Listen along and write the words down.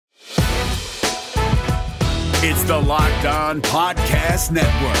It's the Locked On Podcast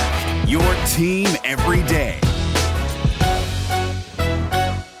Network, your team every day.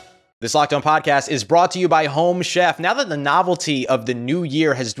 This Locked On Podcast is brought to you by Home Chef. Now that the novelty of the new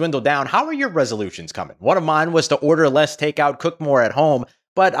year has dwindled down, how are your resolutions coming? One of mine was to order less takeout, cook more at home,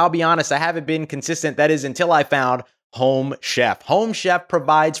 but I'll be honest, I haven't been consistent. That is until I found Home Chef. Home Chef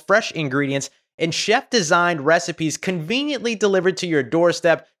provides fresh ingredients and chef-designed recipes conveniently delivered to your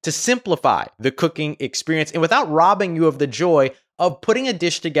doorstep to simplify the cooking experience and without robbing you of the joy of putting a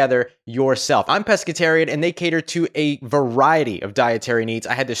dish together yourself. I'm pescatarian and they cater to a variety of dietary needs.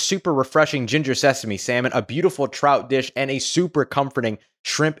 I had this super refreshing ginger sesame salmon, a beautiful trout dish, and a super comforting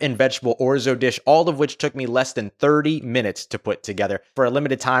shrimp and vegetable orzo dish, all of which took me less than 30 minutes to put together. For a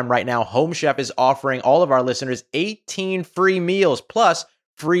limited time right now, Home Chef is offering all of our listeners 18 free meals plus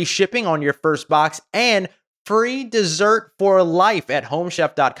free shipping on your first box and free dessert for life at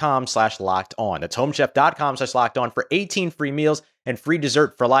homechef.com/lockedon. That's homechef.com/lockedon for 18 free meals and free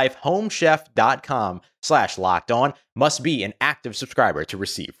dessert for life. Homechef.com/lockedon. Must be an active subscriber to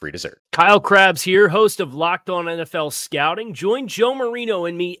receive free dessert. Kyle Krabs here, host of Locked On NFL Scouting. Join Joe Marino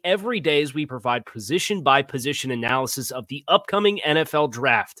and me every day as we provide position-by-position analysis of the upcoming NFL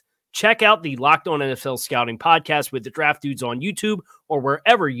Draft. Check out the Locked On NFL Scouting podcast with the Draft Dudes on YouTube or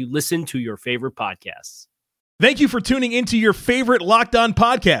wherever you listen to your favorite podcasts. Thank you for tuning into your favorite Locked On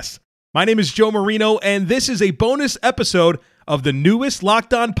podcast. My name is Joe Marino, and this is a bonus episode of the newest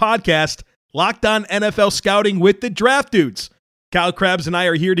Locked On podcast, Locked On NFL Scouting with the Draft Dudes. Kyle Krabs and I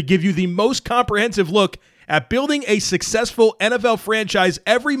are here to give you the most comprehensive look at building a successful NFL franchise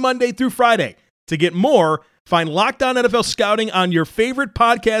every Monday through Friday. To get more, find Locked On NFL Scouting on your favorite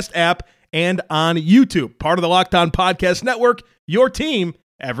podcast app and on YouTube. Part of the Locked On Podcast Network, your team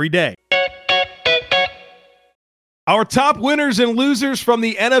every day. Our top winners and losers from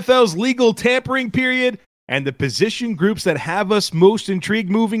the NFL's legal tampering period and the position groups that have us most intrigued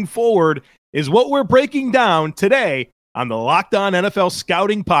moving forward is what we're breaking down today on the Locked On NFL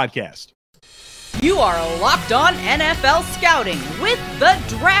Scouting Podcast. You are Locked On NFL Scouting with the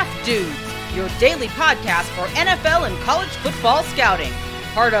Draft Dudes, your daily podcast for NFL and college football scouting.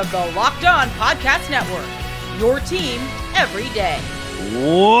 Part of the Locked On Podcast Network, your team every day.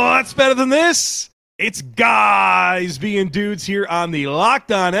 What's better than this? It's guys being dudes here on the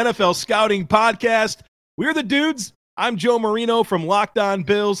Locked On NFL Scouting Podcast. We're the dudes. I'm Joe Marino from Locked On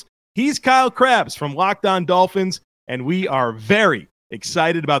Bills. He's Kyle Krabs from Locked On Dolphins. And we are very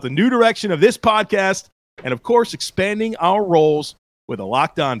excited about the new direction of this podcast and, of course, expanding our roles with a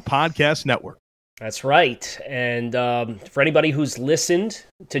Locked On Podcast Network. That's right. And for anybody who's listened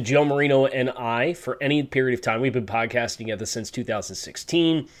to Joe Marino and I for any period of time, we've been podcasting together since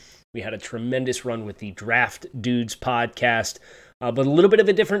 2016. We had a tremendous run with the Draft Dudes podcast, but a little bit of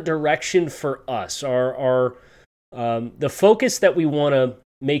a different direction for us. The focus that we want to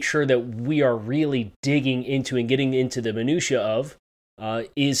make sure that we are really digging into and getting into the minutia of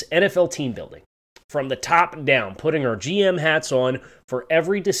is NFL team building. From the top down, putting our GM hats on for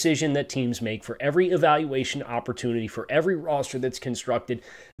every decision that teams make, for every evaluation opportunity, for every roster that's constructed.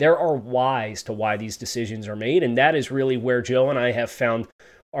 There are whys to why these decisions are made, and that is really where Joe and I have found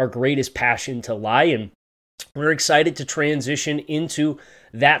our greatest passion to lie, and we're excited to transition into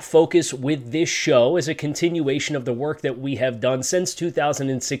that focus with this show as a continuation of the work that we have done since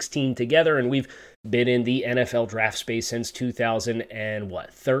 2016 together, and we've been in the NFL draft space since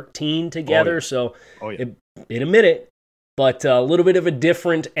 2013 together, so it's been a minute, but a little bit of a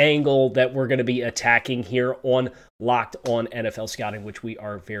different angle that we're going to be attacking here on Locked On NFL Scouting, which we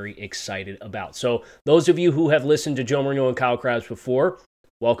are very excited about. So those of you who have listened to Joe Marino and Kyle Krabs before,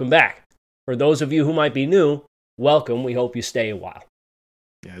 welcome back. For those of you who might be new, welcome. We hope you stay a while.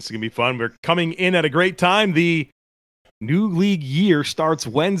 Yeah, it's going to be fun. We're coming in at a great time. The new league year starts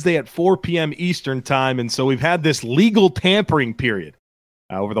Wednesday at 4 p.m. Eastern time, and so we've had this legal tampering period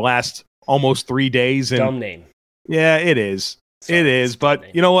over the last almost 3 days. And dumb name. Yeah, it is. It is,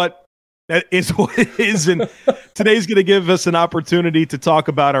 but you know what? That is what it is, and today's going to give us an opportunity to talk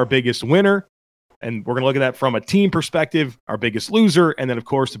about our biggest winner. And we're going to look at that from a team perspective, our biggest loser, and then, of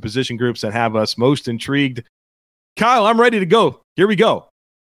course, the position groups that have us most intrigued. Kyle, I'm ready to go. Here we go.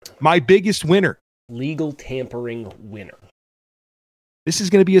 My biggest winner. Legal tampering winner. This is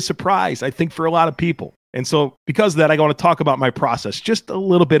going to be a surprise, I think, for a lot of people. And so because of that, I want to talk about my process just a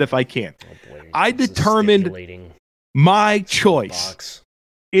little bit if I can. Oh boy, I determined my choice.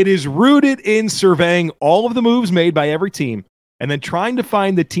 It is rooted in surveying all of the moves made by every team and then trying to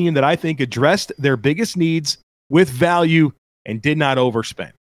find the team that I think addressed their biggest needs with value and did not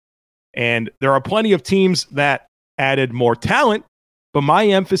overspend. And there are plenty of teams that added more talent but my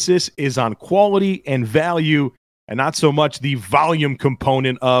emphasis is on quality and value and not so much the volume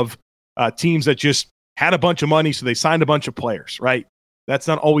component of teams that just had a bunch of money, so they signed a bunch of players, right? That's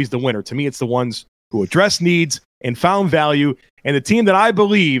not always the winner. To me, it's the ones who address needs and found value. And the team that I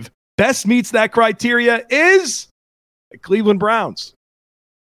believe best meets that criteria is the Cleveland Browns.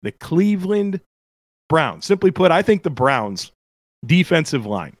 The Cleveland Browns. Simply put, I think the Browns' defensive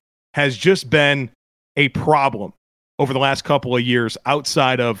line has just been a problem over the last couple of years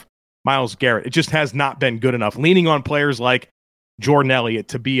outside of Myles Garrett. It just has not been good enough. Leaning on players like Jordan Elliott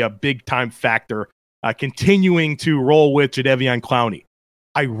to be a big-time factor, continuing to roll with Jadeveon Clowney.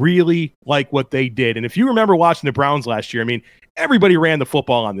 I really like what they did. And if you remember watching the Browns last year, I mean, everybody ran the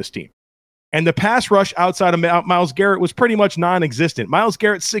football on this team. And the pass rush outside of Myles Garrett was pretty much non-existent. Myles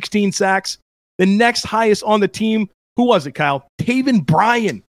Garrett, 16 sacks. The next highest on the team, who was it, Kyle? Taven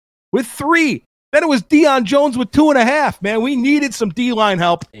Bryan with 3. Then it was Deion Jones with 2.5. Man, we needed some D-line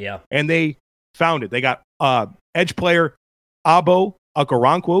help. Yeah. And they found it. They got edge player Abo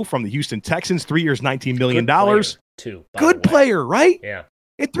Okoronkwo from the Houston Texans, 3 years, $19 million. Good player, right? Yeah.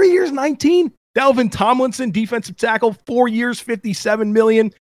 At 3 years, 19. Delvin Tomlinson, defensive tackle, 4 years, $57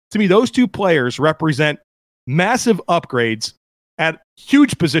 million. To me, those two players represent massive upgrades at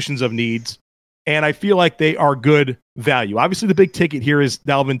huge positions of needs, and I feel like they are good value. Obviously, the big ticket here is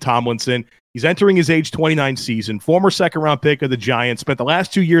Delvin Tomlinson. He's entering his age 29 season, former second-round pick of the Giants, spent the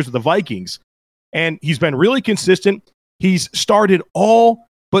last 2 years with the Vikings, and he's been really consistent. He's started all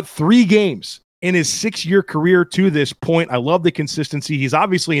but 3 games in his 6-year career to this point. I love the consistency. He's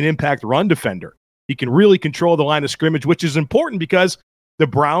obviously an impact run defender. He can really control the line of scrimmage, which is important because the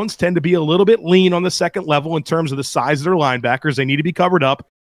Browns tend to be a little bit lean on the second level in terms of the size of their linebackers. They need to be covered up.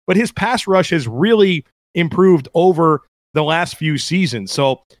 But his pass rush has really improved over the last few seasons.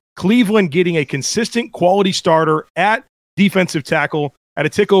 So Cleveland getting a consistent quality starter at defensive tackle at a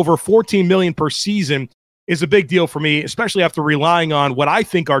tick over $14 million per season is a big deal for me, especially after relying on what I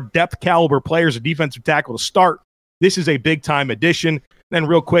think are depth caliber players at defensive tackle to start. This is a big-time addition. Then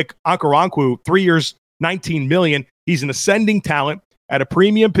real quick, Okoronkwo, 3 years, $19 million. He's an ascending talent at a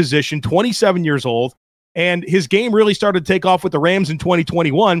premium position, 27 years old, and his game really started to take off with the Rams in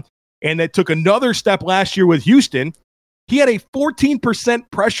 2021, and that took another step last year with Houston. He had a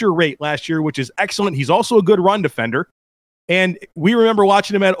 14% pressure rate last year, which is excellent. He's also a good run defender, and we remember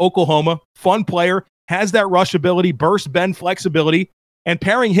watching him at Oklahoma. Fun player, has that rush ability, burst, bend, flexibility, and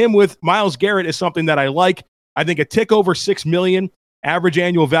pairing him with Myles Garrett is something that I like. I think a tick over $6 million average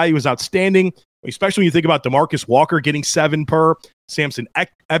annual value is outstanding, especially when you think about DeMarcus Walker getting 7 per, Samson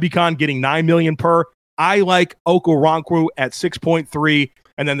Ebicon getting $9 million per. I like Okoronkwo at 6.3,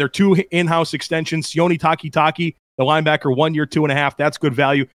 and then their 2 in-house extensions, Sione Takitaki, the linebacker, 1 year, 2.5. That's good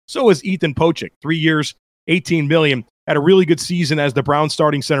value. So is Ethan Pochik, 3 years, $18 million. Had a really good season as the Browns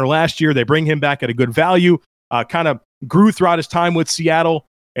starting center last year. They bring him back at a good value. Kind of grew throughout his time with Seattle,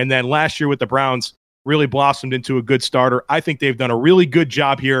 and then last year with the Browns really blossomed into a good starter. I think they've done a really good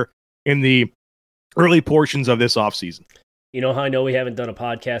job here in the early portions of this offseason. You know how I know we haven't done a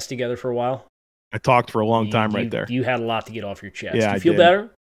podcast together for a while? I talked for a long time right there. You had a lot to get off your chest. Yeah, do you feel better?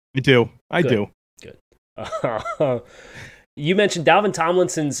 I do. I do. Good. You mentioned Dalvin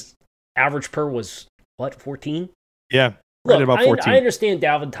Tomlinson's average per was, what, 14? Yeah, Look, right about 14. I understand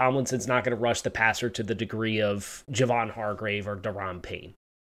Dalvin Tomlinson's not going to rush the passer to the degree of Javon Hargrave or Daron Payne,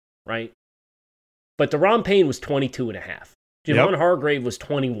 right? But Daron Payne was 22.5. Javon Hargrave was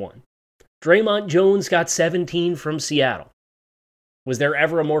 21. Draymond Jones got 17 from Seattle. Was there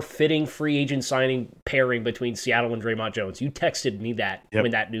ever a more fitting free agent signing pairing between Seattle and Draymond Jones? You texted me that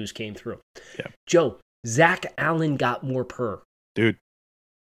when that news came through. Yep. Joe, Zach Allen got more per. Dude.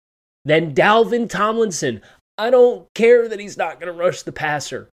 Than Dalvin Tomlinson. I don't care that he's not going to rush the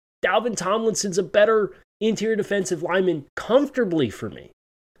passer. Dalvin Tomlinson's a better interior defensive lineman comfortably for me.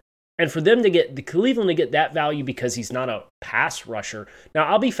 And for them to get, the Cleveland to get that value because he's not a pass rusher. Now,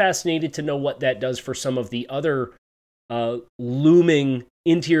 I'll be fascinated to know what that does for some of the other looming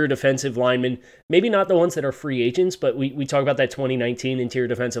interior defensive linemen. Maybe not the ones that are free agents, but we talk about that 2019 interior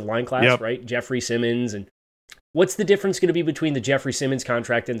defensive line class, right? Jeffrey Simmons. And what's the difference going to be between the Jeffrey Simmons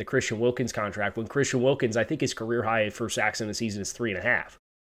contract and the Christian Wilkins contract? When Christian Wilkins, I think his career high for sacks in the season is 3.5.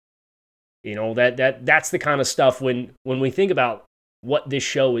 You know, that's the kind of stuff when we think about what this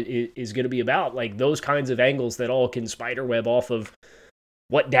show is going to be about, like those kinds of angles that all can spiderweb off of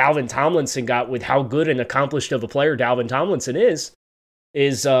what Dalvin Tomlinson got with how good and accomplished of a player Dalvin Tomlinson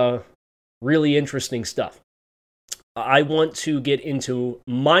is really interesting stuff. I want to get into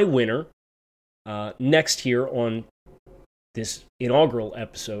my winner next here on this inaugural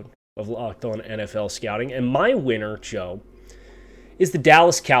episode of Locked On NFL Scouting. And my winner, Joe, is the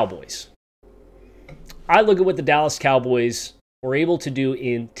Dallas Cowboys. I look at what the Dallas Cowboys were able to do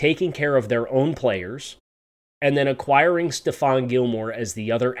in taking care of their own players and then acquiring Stephon Gilmore as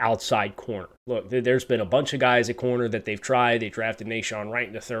the other outside corner. Look, there's been a bunch of guys at corner that they've tried. They drafted Nashawn Wright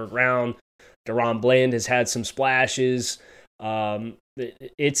in the 3rd round. Deron Bland has had some splashes.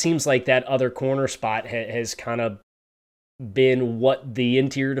 It seems like that other corner spot has kind of been what the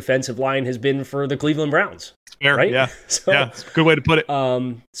interior defensive line has been for the Cleveland Browns. Fair, right? Yeah. So, yeah, it's a good way to put it.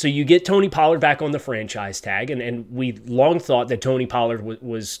 So you get Tony Pollard back on the franchise tag, and we long thought that Tony Pollard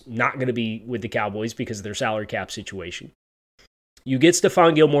was not going to be with the Cowboys because of their salary cap situation. You get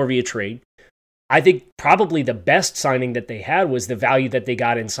Stephon Gilmore via trade. I think probably the best signing that they had was the value that they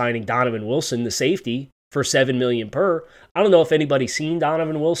got in signing Donovan Wilson, the safety, for $7 million per. I don't know if anybody's seen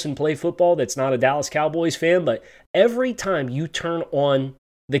Donovan Wilson play football that's not a Dallas Cowboys fan, but every time you turn on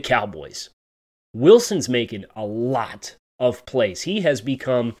the Cowboys, Wilson's making a lot of plays. He has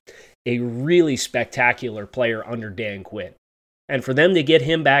become a really spectacular player under Dan Quinn. And for them to get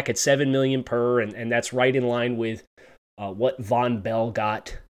him back at $7 million per, and that's right in line with what Von Bell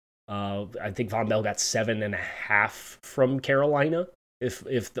got. I think Von Bell got 7.5 from Carolina,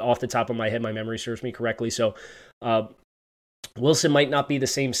 if off the top of my head my memory serves me correctly. So Wilson might not be the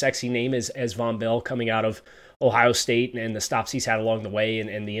same sexy name as Von Bell coming out of Ohio State and the stops he's had along the way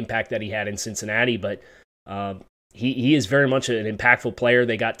and the impact that he had in Cincinnati, but he is very much an impactful player.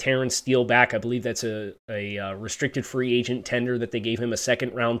 They got Terrence Steele back. I believe that's a restricted free agent tender that they gave him, a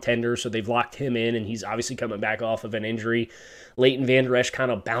 2nd-round tender, so they've locked him in, and he's obviously coming back off of an injury. Leighton Vander Esch kind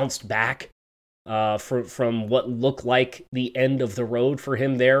of bounced back from what looked like the end of the road for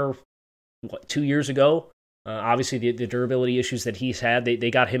him there, 2 years ago. Obviously, the durability issues that he's had,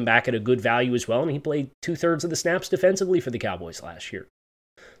 they got him back at a good value as well, and he played 2/3 of the snaps defensively for the Cowboys last year.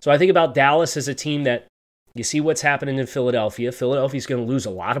 So I think about Dallas as a team that you see what's happening in Philadelphia. Philadelphia's going to lose a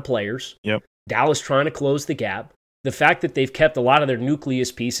lot of players. Yep. Dallas trying to close the gap. The fact that they've kept a lot of their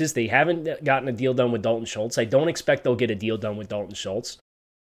nucleus pieces, they haven't gotten a deal done with Dalton Schultz. I don't expect they'll get a deal done with Dalton Schultz.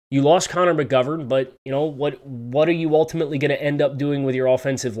 You lost Connor McGovern, but you know what are you ultimately going to end up doing with your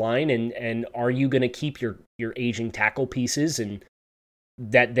offensive line, and are you going to keep your aging tackle pieces, and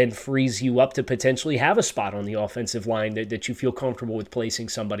that then frees you up to potentially have a spot on the offensive line that you feel comfortable with placing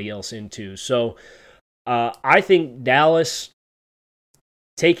somebody else into. So I think Dallas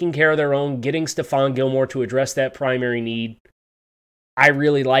taking care of their own, getting Stephon Gilmore to address that primary need. I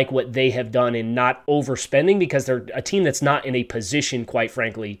really like what they have done in not overspending, because they're a team that's not in a position, quite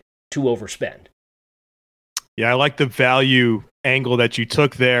frankly, to overspend. Yeah, I like the value angle that you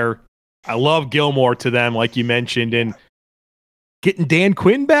took there. I love Gilmore to them, like you mentioned, and getting Dan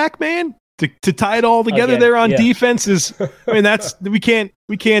Quinn back, man, to tie it all together there on defense is, I mean, that's we can't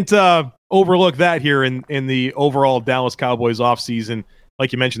overlook that here in the overall Dallas Cowboys offseason.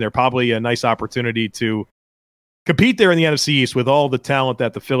 Like you mentioned, they're probably a nice opportunity to compete there in the NFC East with all the talent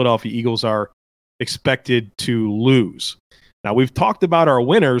that the Philadelphia Eagles are expected to lose. Now, we've talked about our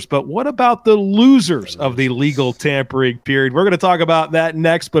winners, but what about the losers of the legal tampering period? We're going to talk about that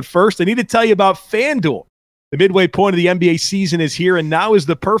next, but first, I need to tell you about FanDuel. The midway point of the NBA season is here, and now is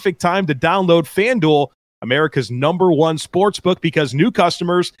the perfect time to download FanDuel, America's #1 sportsbook, because new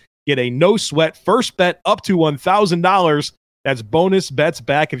customers get a no-sweat first bet up to $1,000. That's bonus bets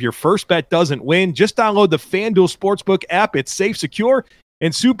back if your first bet doesn't win. Just download the FanDuel Sportsbook app. It's safe, secure,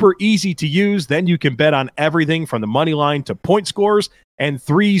 and super easy to use. Then you can bet on everything from the money line to point scores and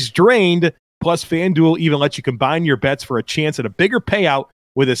threes drained. Plus, FanDuel even lets you combine your bets for a chance at a bigger payout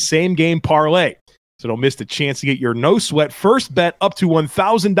with a same-game parlay. So don't miss the chance to get your no-sweat first bet up to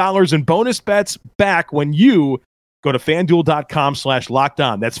 $1,000 in bonus bets back when you go to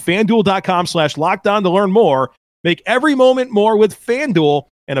FanDuel.com/LockedOn. That's FanDuel.com/LockedOn to learn more. Make every moment more with FanDuel,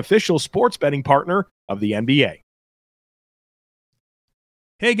 an official sports betting partner of the NBA.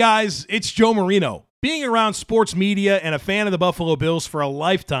 Hey guys, it's Joe Marino. Being around sports media and a fan of the Buffalo Bills for a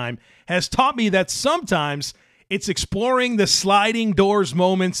lifetime has taught me that sometimes it's exploring the sliding doors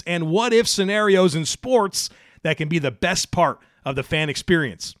moments and what-if scenarios in sports that can be the best part of the fan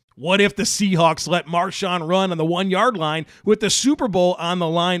experience. What if the Seahawks let Marshawn run on the 1-yard line with the Super Bowl on the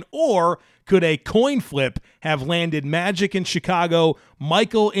line? Or could a coin flip have landed Magic in Chicago,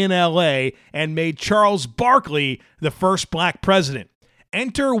 Michael in LA, and made Charles Barkley the first black president?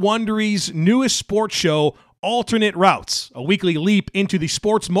 Enter Wondery's newest sports show, Alternate Routes, a weekly leap into the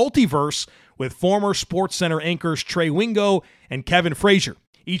sports multiverse with former SportsCenter anchors Trey Wingo and Kevin Frazier.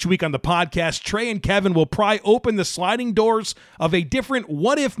 Each week on the podcast, Trey and Kevin will pry open the sliding doors of a different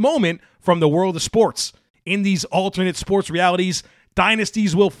what-if moment from the world of sports. In these alternate sports realities,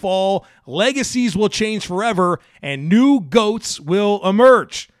 Dynasties will fall, legacies will change forever, and new GOATs will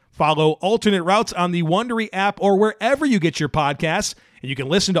emerge. Follow Alternate Routes on the Wondery app or wherever you get your podcasts, and you can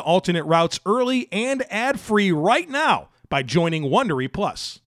listen to Alternate Routes early and ad-free right now by joining Wondery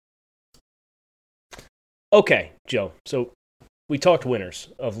Plus. Okay, Joe. So we talked winners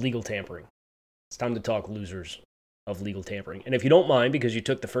of legal tampering. It's time to talk losers of legal tampering. And if you don't mind, because you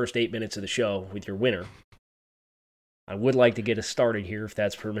took the first 8 minutes of the show with your winner, I would like to get us started here, if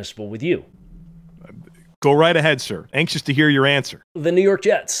that's permissible with you. Go right ahead, sir. Anxious to hear your answer. The New York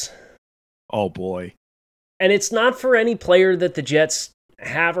Jets. Oh, boy. And it's not for any player that the Jets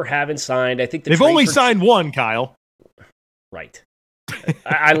have or haven't signed. I think they've only signed one, Kyle. Right.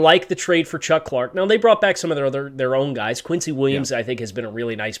 I like the trade for Chuck Clark. Now, they brought back some of their own guys. Quincy Williams, I think, has been a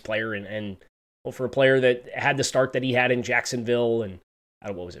really nice player. And for a player that had the start that he had in Jacksonville and,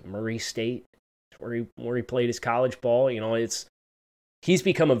 what was it, Murray State, where he played his college ball, he's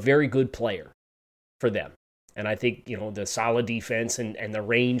become a very good player for them. And I think, the solid defense and the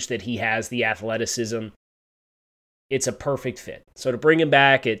range that he has, the athleticism, it's a perfect fit. So to bring him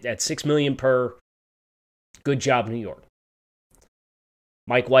back at $6 million per, good job, New York.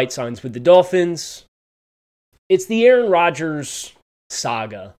 Mike White signs with the Dolphins. It's the Aaron Rodgers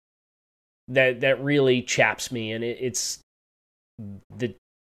saga that really chaps me, and it's the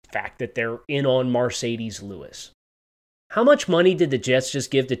fact that they're in on Mercedes Lewis. How much money did the Jets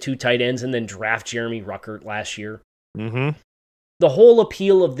just give to 2 tight ends and then draft Jeremy Ruckert last year? Mm-hmm. The whole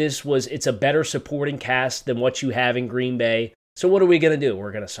appeal of this was it's a better supporting cast than what you have in Green Bay. So what are we going to do?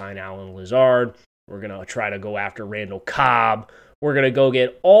 We're going to sign Alan Lazard. We're going to try to go after Randall Cobb. We're going to go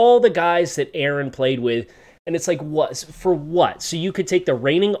get all the guys that Aaron played with. And it's like, what? For what? So you could take the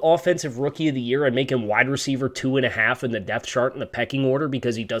reigning offensive rookie of the year and make him wide receiver 2.5 in the depth chart in the pecking order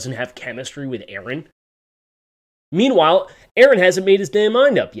because he doesn't have chemistry with Aaron? Meanwhile, Aaron hasn't made his damn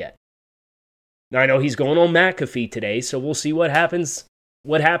mind up yet. Now, I know he's going on McAfee today, so we'll see what happens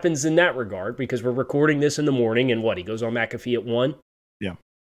in that regard, because we're recording this in the morning, and he goes on McAfee at 1? Yeah.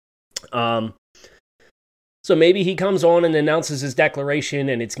 So maybe he comes on and announces his declaration,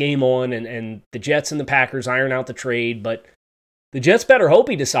 and it's game on, and the Jets and the Packers iron out the trade, but the Jets better hope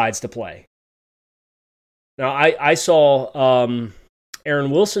he decides to play. Now, I saw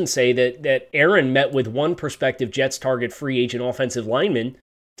Aaron Wilson say that Aaron met with one prospective Jets target free agent offensive lineman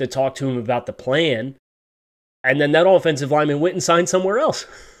to talk to him about the plan, and then that offensive lineman went and signed somewhere else.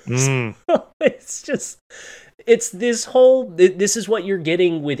 Mm. So this is what you're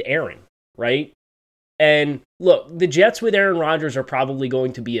getting with Aaron, right? And look, the Jets with Aaron Rodgers are probably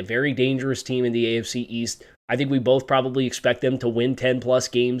going to be a very dangerous team in the AFC East. I think we both probably expect them to win 10-plus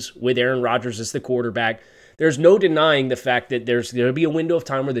games with Aaron Rodgers as the quarterback. There's no denying the fact that there's going to be a window of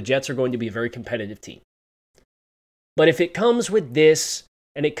time where the Jets are going to be a very competitive team. But if it comes with this,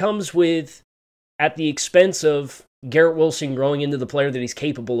 and it comes with at the expense of Garrett Wilson growing into the player that he's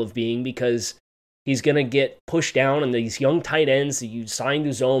capable of being, because he's going to get pushed down, and these young tight ends that you signed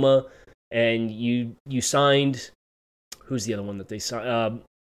Uzoma, and you signed, who's the other one that they signed?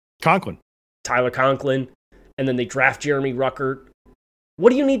 Conklin. Tyler Conklin, and then they draft Jeremy Ruckert. What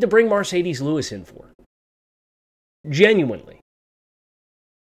do you need to bring Mercedes Lewis in for? Genuinely.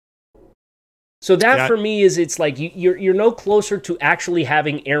 So that for me is, it's like you're no closer to actually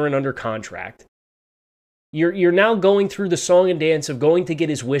having Aaron under contract. You're now going through the song and dance of going to get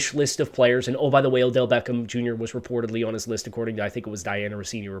his wish list of players, and oh, by the way, Odell Beckham Jr. was reportedly on his list, according to, I think it was Diana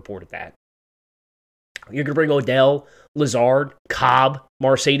Rossini reported that. You're going to bring Odell, Lazard, Cobb,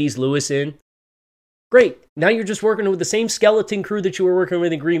 Mercedes Lewis in. Great. Now you're just working with the same skeleton crew that you were working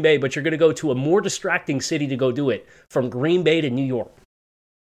with in Green Bay, but you're going to go to a more distracting city to go do it, from Green Bay to New York.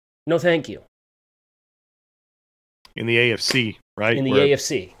 No, thank you. In the AFC, right? In the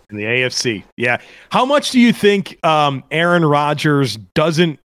AFC. In the AFC, yeah. How much do you think Aaron Rodgers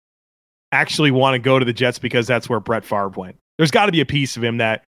doesn't actually want to go to the Jets because that's where Brett Favre went? There's got to be a piece of him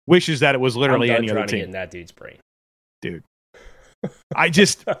that wishes that it was literally any other team. Get in that dude's brain. Dude. I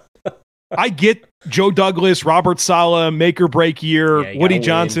get Joe Douglas, Robert Saleh, make or break year. Woody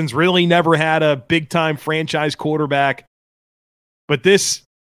Johnson's really never had a big-time franchise quarterback. But this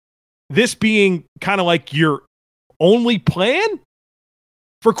being kind of like your only plan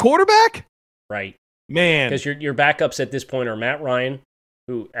for quarterback? Right. Man. Because your backups at this point are Matt Ryan,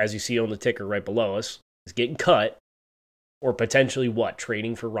 who, as you see on the ticker right below us, is getting cut, or potentially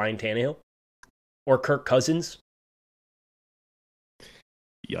trading for Ryan Tannehill? Or Kirk Cousins?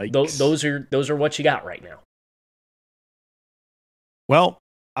 Yikes. Those are what you got right now. Well,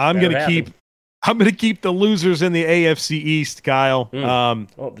 I'm going to keep the losers in the AFC East, Kyle.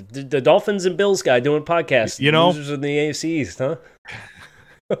 The Dolphins and Bills guy doing podcasts. Losers in the AFC East, huh?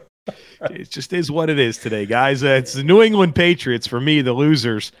 It just is what it is today, guys. It's the New England Patriots, for me, the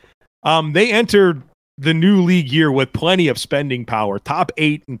losers. They entered the new league year with plenty of spending power, top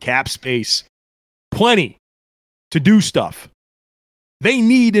 8 in cap space, plenty to do stuff. They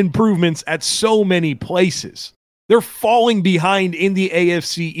need improvements at so many places. They're falling behind in the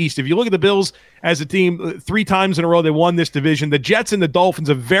AFC East. If you look at the Bills as a team, 3 times in a row they won this division. The Jets and the Dolphins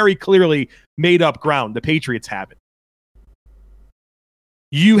have very clearly made up ground. The Patriots haven't.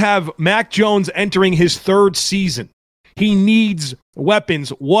 You have Mac Jones entering his 3rd season. He needs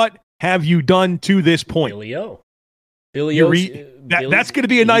weapons. What have you done to this point? Billy O. That's going to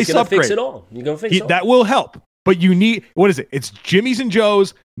be a nice upgrade. Fix it all. You're going to fix it all. That will help. But you need, what is it? It's Jimmys and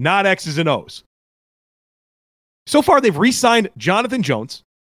Joes, not X's and O's. So far, they've re-signed Jonathan Jones,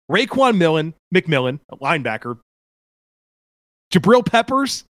 Raekwon McMillan, a linebacker, Jabril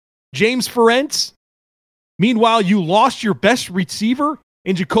Peppers, James Ferentz. Meanwhile, you lost your best receiver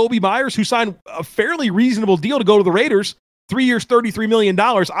in Jacoby Myers, who signed a fairly reasonable deal to go to the Raiders, 3 years, $33 million.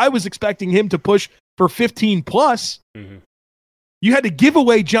 I was expecting him to push for 15 plus. Mm-hmm. You had to give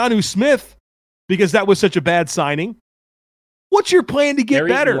away Jonnu Smith because that was such a bad signing. What's your plan to get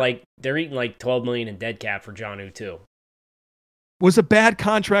better? They're eating like $12 million in dead cap for Jonnu too. Was a bad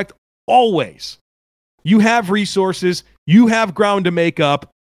contract always. You have resources. You have ground to make up.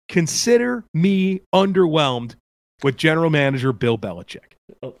 Consider me underwhelmed with general manager Bill Belichick.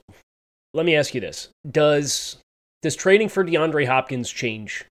 Oh, let me ask you this. Does trading for DeAndre Hopkins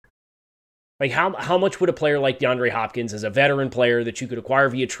change? Like how much would a player like DeAndre Hopkins, as a veteran player that you could acquire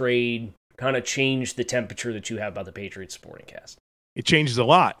via trade, kind of change the temperature that you have about the Patriots supporting cast? It changes a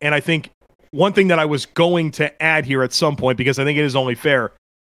lot. And I think one thing that I was going to add here at some point, because I think it is only fair,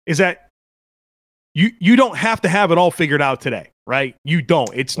 is that you don't have to have it all figured out today, right? You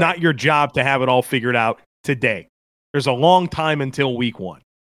don't. It's not your job to have it all figured out today. There's a long time until week 1.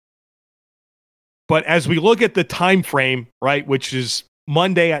 But as we look at the time frame, right, which is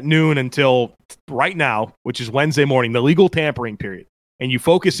Monday at noon until right now, which is Wednesday morning, the legal tampering period, and you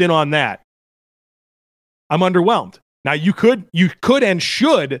focus in on that, I'm underwhelmed. Now, you could and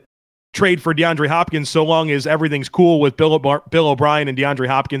should trade for DeAndre Hopkins so long as everything's cool with Bill O'Brien and DeAndre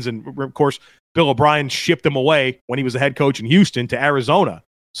Hopkins. And, of course, Bill O'Brien shipped him away when he was the head coach in Houston to Arizona.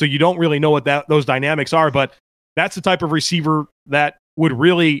 So you don't really know what those dynamics are, but that's the type of receiver that would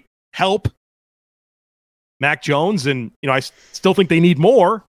really help Mac Jones. And, I still think they need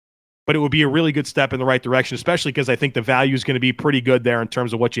more, but it would be a really good step in the right direction, especially because I think the value is going to be pretty good there in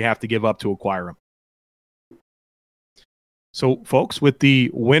terms of what you have to give up to acquire him. So, folks, with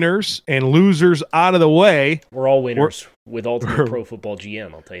the winners and losers out of the way, we're all winners with Ultimate Pro Football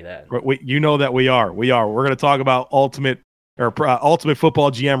GM. I'll tell you that. You know that we are. We're going to talk about Ultimate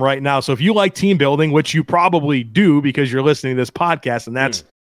Football GM right now. So, if you like team building, which you probably do because you're listening to this podcast, and that's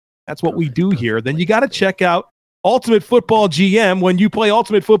what we do here, then you got to check out Ultimate Football GM. When you play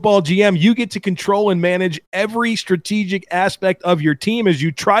Ultimate Football GM, you get to control and manage every strategic aspect of your team as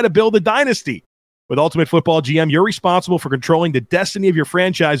you try to build a dynasty. With Ultimate Football GM, you're responsible for controlling the destiny of your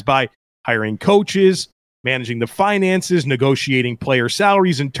franchise by hiring coaches, managing the finances, negotiating player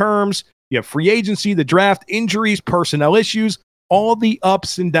salaries and terms. You have free agency, the draft, injuries, personnel issues, all the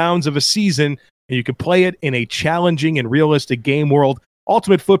ups and downs of a season, and you can play it in a challenging and realistic game world.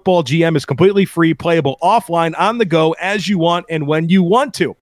 Ultimate Football GM is completely free, playable offline, on the go, as you want and when you want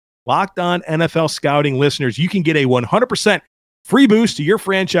to. Locked On NFL Scouting listeners, you can get a 100% free boost to your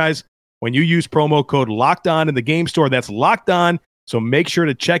franchise when you use promo code Locked On in the game store. That's Locked On, so make sure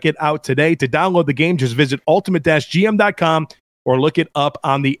to check it out today. To download the game, just visit ultimate-gm.com or look it up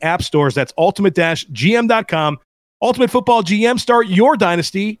on the app stores. That's ultimate-gm.com. Ultimate Football GM, start your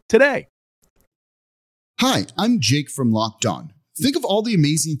dynasty today. Hi, I'm Jake from Locked On. Think of all the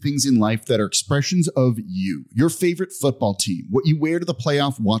amazing things in life that are expressions of you, your favorite football team, what you wear to the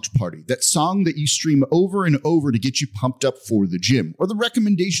playoff watch party, that song that you stream over and over to get you pumped up for the gym, or the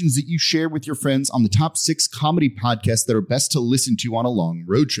recommendations that you share with your friends on the top 6 comedy podcasts that are best to listen to on a long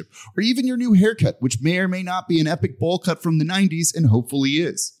road trip, or even your new haircut, which may or may not be an epic bowl cut from the 90s and hopefully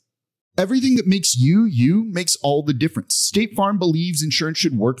is. Everything that makes you makes all the difference. State Farm believes insurance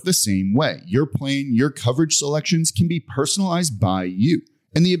should work the same way. Your plan, your coverage selections can be personalized by you.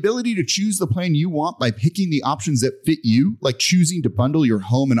 And the ability to choose the plan you want by picking the options that fit you, like choosing to bundle your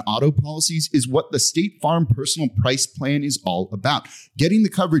home and auto policies, is what the State Farm Personal Price Plan is all about. Getting the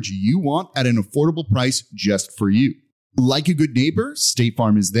coverage you want at an affordable price just for you. Like a good neighbor, State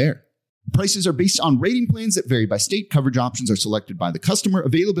Farm is there. Prices are based on rating plans that vary by state. Coverage options are selected by the customer.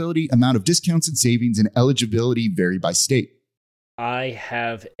 Availability, amount of discounts and savings, and eligibility vary by state. I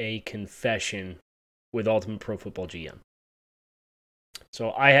have a confession with Ultimate Pro Football GM.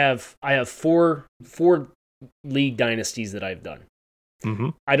 So I have four league dynasties that I've done. Mm-hmm.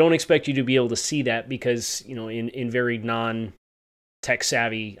 I don't expect you to be able to see that because, in very non-tech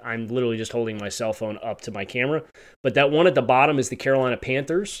savvy, I'm literally just holding my cell phone up to my camera. But that one at the bottom is the Carolina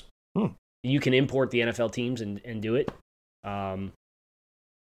Panthers. You can import the NFL teams and do it. And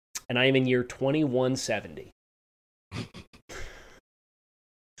I am in year 2170.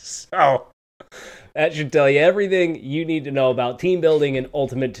 So that should tell you everything you need to know about team building and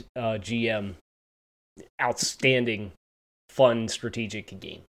ultimate GM. Outstanding, fun, strategic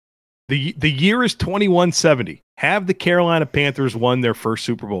game. The year is 2170. Have the Carolina Panthers won their first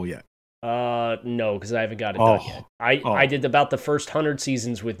Super Bowl yet? No, because I haven't got it done yet. I did about the first 100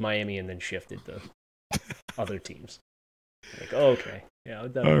 seasons with Miami and then shifted to other teams. Like, okay. Yeah,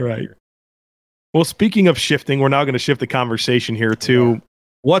 I've done all right. Here. Well, speaking of shifting, we're now going to shift the conversation here to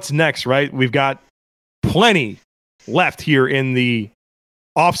what's next, right? We've got plenty left here in the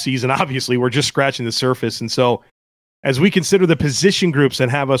offseason. Obviously, we're just scratching the surface. And so as we consider the position groups that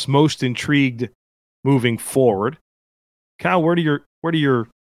have us most intrigued moving forward, Kyle, where do your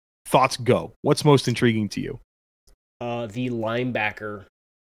thoughts go? What's most intriguing to you? The linebacker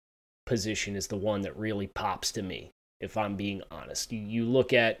position is the one that really pops to me, if I'm being honest. You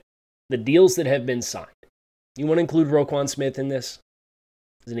look at the deals that have been signed. You want to include Roquan Smith in this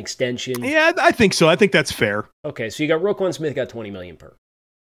as an extension? Yeah, I think so. I think that's fair. Okay, so you got Roquan Smith got $20 million per.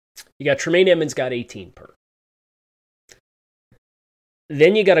 You got Tremaine Edmonds got 18 per.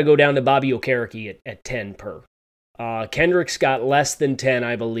 Then you got to go down to Bobby Okereke at 10 per. Kendricks got less than 10,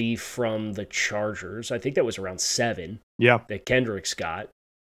 I believe, from the Chargers. I think that was around 7. Yeah. That Kendricks got.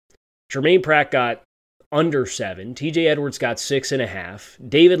 Jermaine Pratt got under 7. TJ Edwards got 6.5.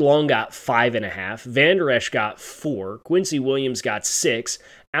 David Long got 5.5. Van Der Esch got 4. Quincy Williams got 6.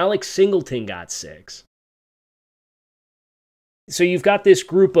 Alex Singleton got 6. So you've got this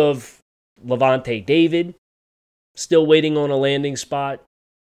group of Levante David, still waiting on a landing spot.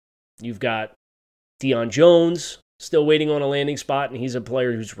 You've got Deion Jones, still waiting on a landing spot, and he's a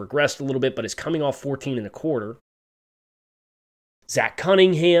player who's regressed a little bit, but is coming off 14.25. Zach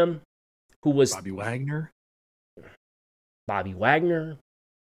Cunningham, who was Bobby Wagner.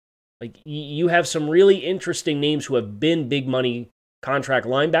 Like, you have some really interesting names who have been big money contract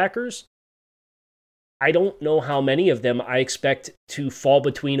linebackers. I don't know how many of them I expect to fall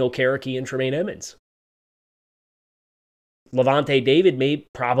between Okereke and Tremaine Edmonds. Levante David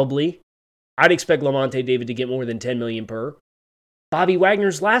probably. I'd expect Levante David to get more than $10 million per. Bobby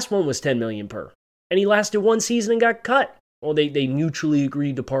Wagner's last one was $10 million per. And he lasted one season and got cut. Well, they mutually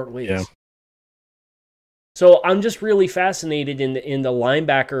agreed to part ways. Yeah. So I'm just really fascinated in the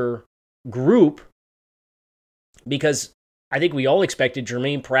linebacker group because I think we all expected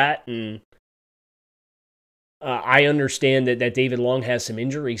Jermaine Pratt, and I understand that David Long has some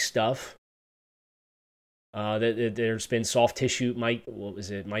injury stuff. That there's been soft tissue. Mike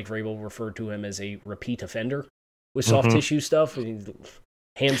Vrabel referred to him as a repeat offender with soft tissue stuff.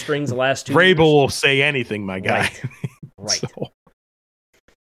 Hamstrings the last 2 years. Vrabel will say anything, my guy. Right. So.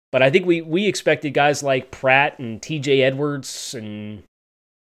 But I think we expected guys like Pratt and TJ Edwards and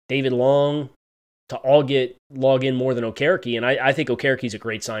David Long to all log in more than Okereke, and I think Okereke's a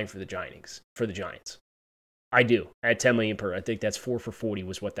great sign for the Giants. I do. At $10 million per. I think that's 4 for 40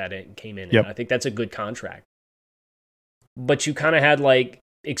 was what that came in. Yep. I think that's a good contract. But you kind of had like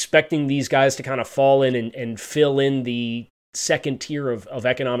expecting these guys to kind of fall in and fill in the second tier of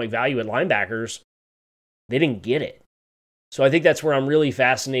economic value at linebackers. They didn't get it. So I think that's where I'm really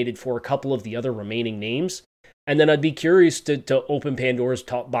fascinated for a couple of the other remaining names. And then I'd be curious to open Pandora's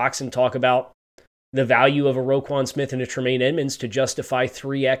box and talk about the value of a Roquan Smith and a Tremaine Edmonds to justify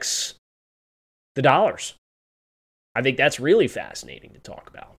 3x the dollars. I think that's really fascinating to talk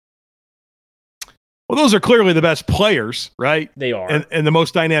about. Well, those are clearly the best players, right? They are. And the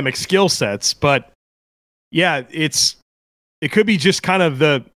most dynamic skill sets. But yeah, it could be just kind of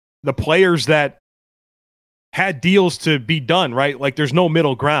the players that had deals to be done, right? Like there's no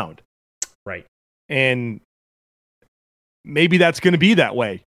middle ground. Right. And maybe that's going to be that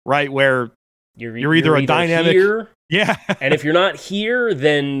way, right? Where you're either a dynamic here, yeah. And if you're not here,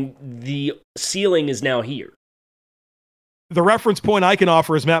 then the ceiling is now here. The reference point I can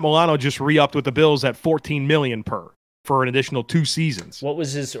offer is Matt Milano just re-upped with the Bills at $14 million per for an additional 2 seasons. What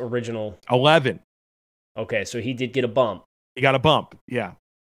was his original? 11. Okay, so he did get a bump. He got a bump, yeah.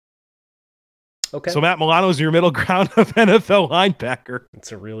 Okay. So Matt Milano's your middle ground of NFL linebacker.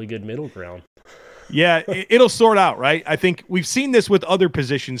 It's a really good middle ground. Yeah, it'll sort out, right? I think we've seen this with other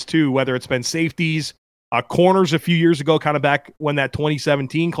positions too, whether it's been safeties Corners a few years ago, kind of back when that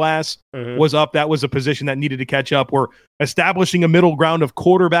 2017 class was up. That was a position that needed to catch up. We're establishing a middle ground of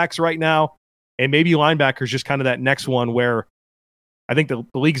quarterbacks right now, and maybe linebackers just kind of that next one where I think the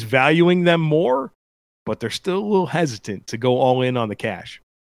league's valuing them more, but they're still a little hesitant to go all in on the cash.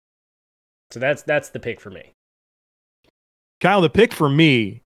 So that's the pick for me. Kyle, the pick for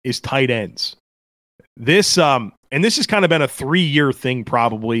me is tight ends. This and this has kind of been a 3-year thing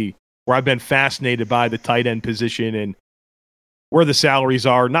probably, where I've been fascinated by the tight end position and where the salaries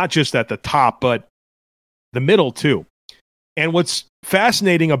are, not just at the top, but the middle too. And what's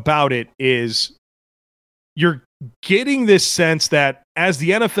fascinating about it is you're getting this sense that as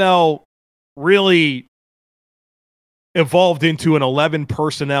the NFL really evolved into an 11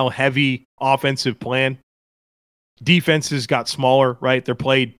 personnel heavy offensive plan, defenses got smaller, right? They're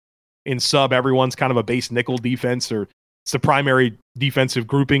played in sub. Everyone's kind of a base nickel defense, or it's the primary defensive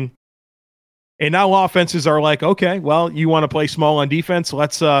grouping. And now offenses are like, okay, well, you want to play small on defense?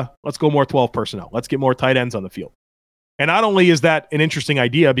 Let's go more 12 personnel. Let's get more tight ends on the field. And not only is that an interesting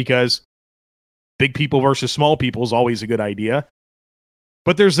idea because big people versus small people is always a good idea,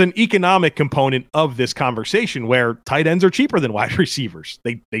 but there's an economic component of this conversation where tight ends are cheaper than wide receivers.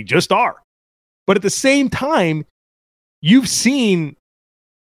 They just are. But at the same time, you've seen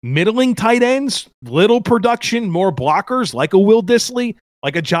middling tight ends, little production, more blockers, like a Will Dissly,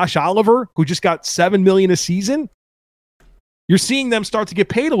 like a Josh Oliver, who just got $7 million a season. You're seeing them start to get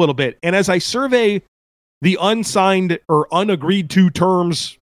paid a little bit. And as I survey the unsigned or unagreed to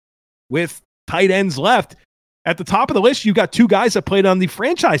terms with tight ends left, at the top of the list, you've got 2 guys that played on the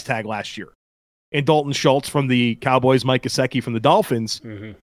franchise tag last year. And Dalton Schultz from the Cowboys, Mike Gesicki from the Dolphins.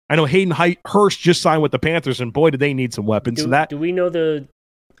 Mm-hmm. I know Hayden Hurst just signed with the Panthers, and boy, do they need some weapons. Do we know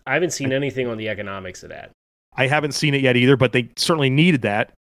I haven't seen anything on the economics of that. I haven't seen it yet either, but they certainly needed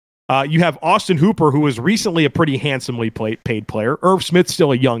that. You have Austin Hooper, who was recently a pretty handsomely paid player. Irv Smith's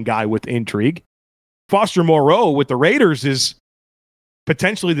still a young guy with intrigue. Foster Moreau with the Raiders is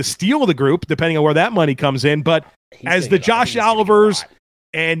potentially the steal of the group, depending on where that money comes in. But as the Josh Olivers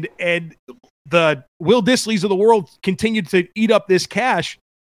and the Will Disleys of the world continue to eat up this cash,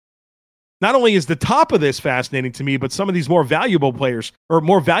 not only is the top of this fascinating to me, but some of these more valuable players or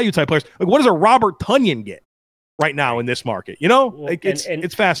more value type players, like what does a Robert Tonyan get right now in this market? You know, well,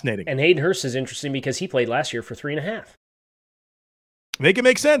 it's fascinating. And Hayden Hurst is interesting because he played last year for 3.5. Make it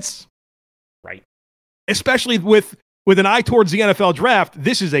make sense. Right. Especially with an eye towards the NFL draft,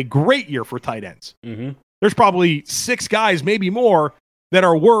 this is a great year for tight ends. Mm-hmm. There's probably 6 guys, maybe more, that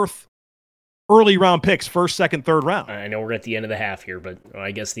are worth early round picks, first, second, third round. I know we're at the end of the half here, but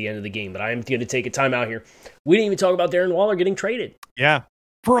I guess the end of the game. But I'm going to take a timeout here. We didn't even talk about Darren Waller getting traded. Yeah.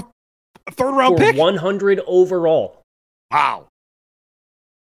 For a third round pick? 100 overall. Wow.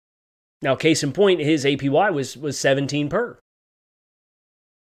 Now, case in point, his APY was 17 per.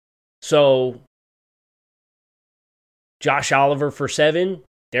 So, Josh Oliver for 7,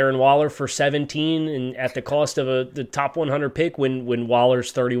 Darren Waller for 17, and at the cost of the top 100 pick when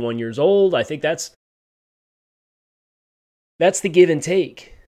Waller's 31 years old. I think that's the give and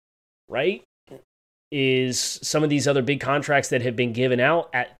take, right? Is some of these other big contracts that have been given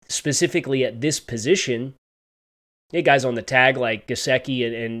out specifically at this position. You had guys on the tag like Gesicki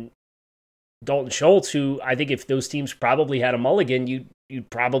and Dalton Schultz, who I think if those teams probably had a mulligan, you'd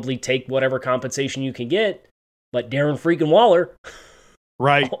probably take whatever compensation you can get. But Darren freaking Waller,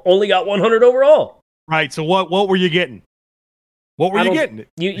 right, only got 100 overall. Right. So what were you getting? What were you getting?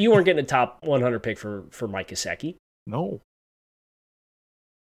 You weren't getting a top 100 pick for Mike Gesicki. No.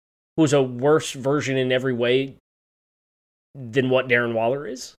 Who's a worse version in every way than what Darren Waller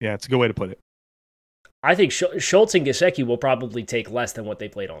is. Yeah, it's a good way to put it. I think Schultz and Gesicki will probably take less than what they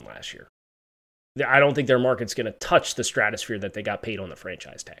played on last year. I don't think their market's going to touch the stratosphere that they got paid on the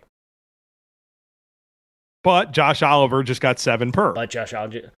franchise tag. But Josh Oliver just got 7 per. But Josh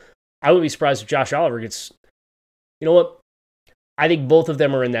Oliver, I would be surprised if Josh Oliver gets. You know what? I think both of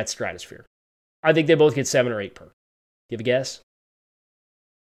them are in that stratosphere. I think they both get 7 or 8 per. Do you have a guess?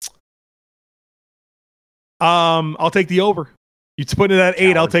 I'll take the over. You put it at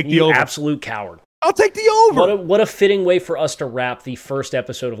 8. I'll take the over. Absolute coward. I'll take the over. What a fitting way for us to wrap the first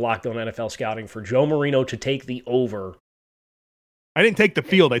episode of Locked On NFL Scouting, for Joe Marino to take the over. I didn't take the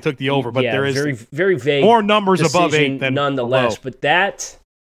field. I took the over, but there is very, very vague more numbers above 8 than nonetheless. below. But that,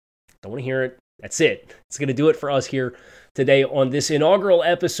 don't want to hear it. That's it. It's going to do it for us here today on this inaugural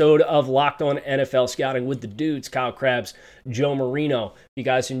episode of Locked On NFL Scouting with the dudes, Kyle Krabs, Joe Marino. If you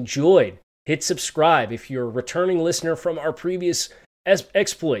guys enjoyed, hit subscribe. If you're a returning listener from our previous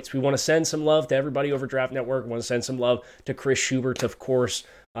exploits, we want to send some love to everybody over Draft Network. We want to send some love to Chris Schubert, of course,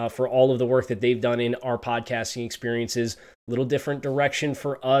 for all of the work that they've done in our podcasting experiences. A little different direction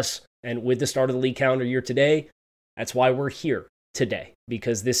for us. And with the start of the league calendar year today, that's why we're here today,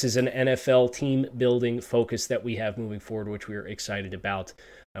 because this is an NFL team building focus that we have moving forward, which we are excited about.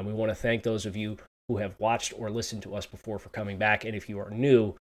 And we want to thank those of you who have watched or listened to us before for coming back. And if you are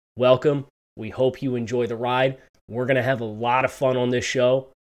new, welcome. We hope you enjoy the ride. We're going to have a lot of fun on this show.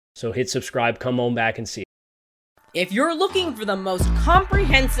 So hit subscribe, come on back and see it. If you're looking for the most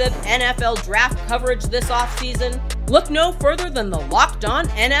comprehensive NFL draft coverage this offseason, look no further than the Locked On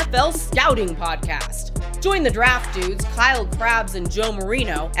NFL Scouting Podcast. Join the draft dudes, Kyle Krabs and Joe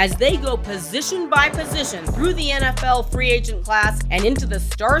Marino, as they go position by position through the NFL free agent class and into the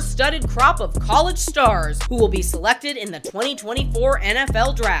star-studded crop of college stars who will be selected in the 2024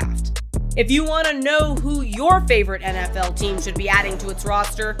 NFL Draft. If you want to know who your favorite NFL team should be adding to its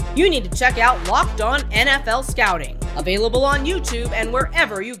roster, you need to check out Locked On NFL Scouting, available on YouTube and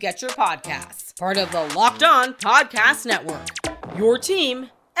wherever you get your podcasts. Part of the Locked On Podcast Network, your team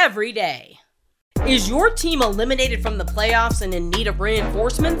every day. Is your team eliminated from the playoffs and in need of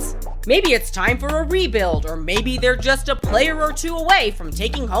reinforcements? Maybe it's time for a rebuild, or maybe they're just a player or two away from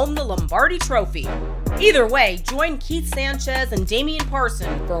taking home the Lombardi Trophy. Either way, join Keith Sanchez and Damian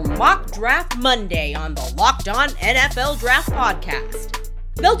Parson for Mock Draft Monday on the Locked On NFL Draft Podcast.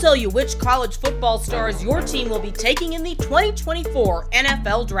 They'll tell you which college football stars your team will be taking in the 2024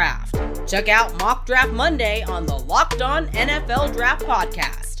 NFL Draft. Check out Mock Draft Monday on the Locked On NFL Draft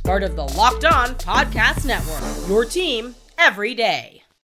Podcast, part of the Locked On Podcast Network, your team every day.